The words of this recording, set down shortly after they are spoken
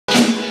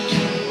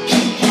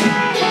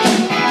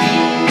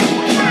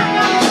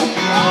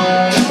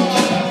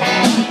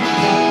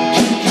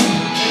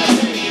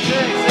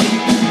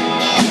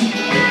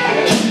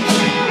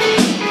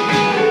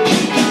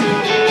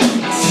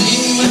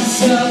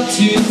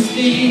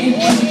sleep.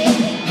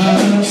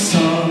 A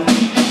song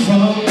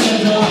from the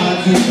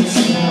darkest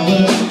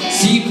hour,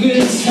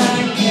 secrets I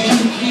can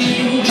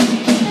feel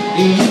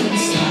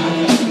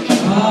inside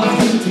of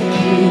the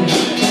day.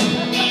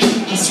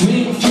 I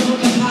swing from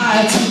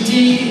high to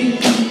deep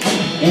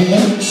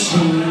and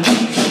change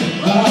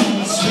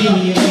of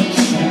sweet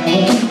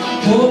sour.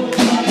 Hope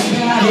that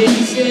God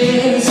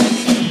exists.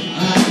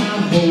 I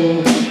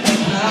hope,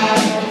 I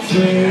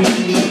pray.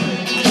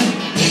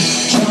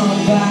 Drawn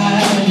by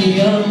the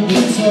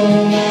undertow,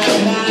 my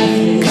life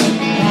is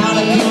out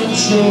of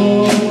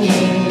control.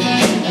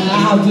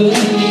 I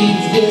believe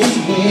this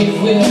wave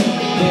will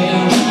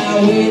bear my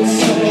weight,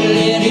 so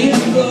let it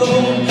go.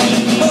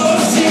 Oh,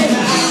 sit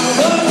down,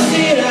 oh,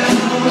 sit down,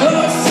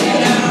 oh, sit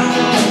down,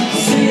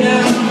 sit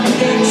down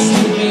next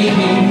to me.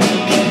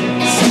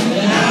 Sit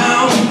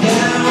down,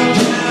 down,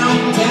 down,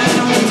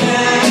 down,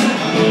 down,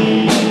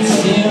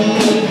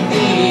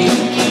 sympathy.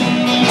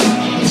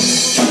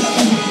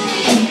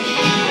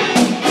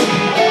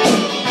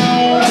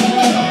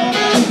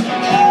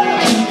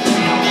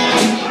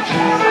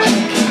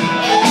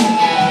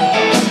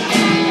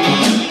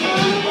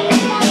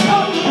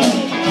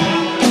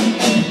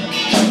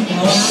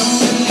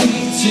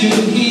 To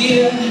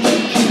hear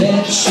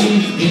that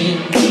you've been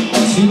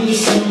to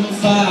some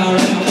far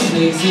out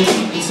places.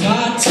 It's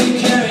hard to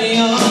carry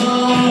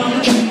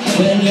on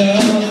when you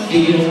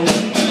feel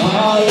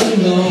all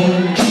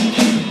alone.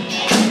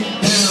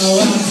 Now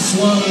I've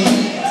swung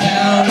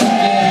down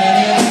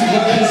again, it's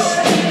worse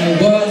than it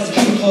was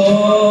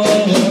before.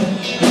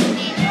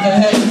 I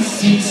haven't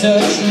seen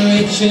such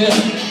riches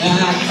I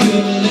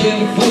could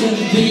live with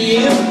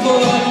being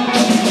poor.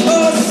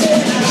 Oh,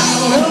 sit down,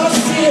 oh,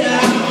 sit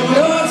down,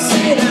 oh,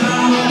 sit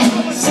down,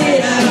 sit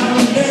down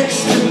next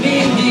to me.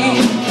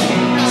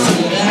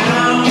 Sit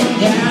down,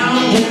 down,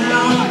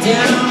 down,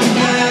 down,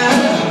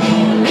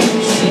 down,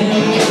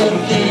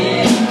 sympathy.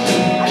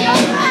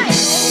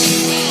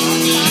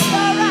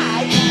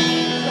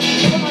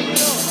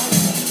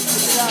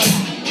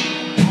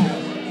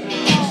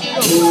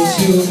 Those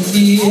who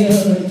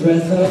feel a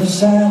breath of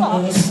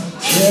sadness,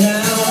 sit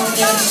down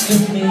next to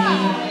me.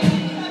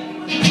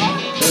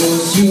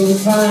 Those who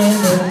find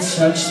them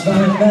touched by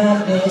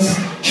madness,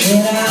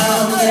 sit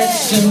down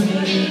next to me.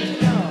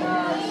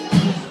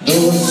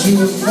 Those who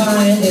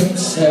find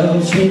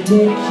themselves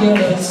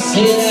ridiculous,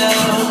 sit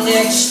down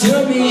next to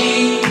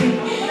me.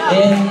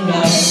 In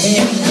love,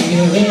 in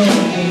fear,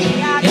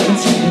 in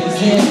tears,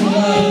 in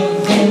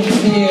love, in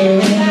fear,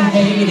 in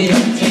hate, in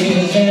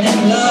tears, and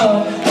in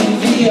love, in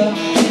fear.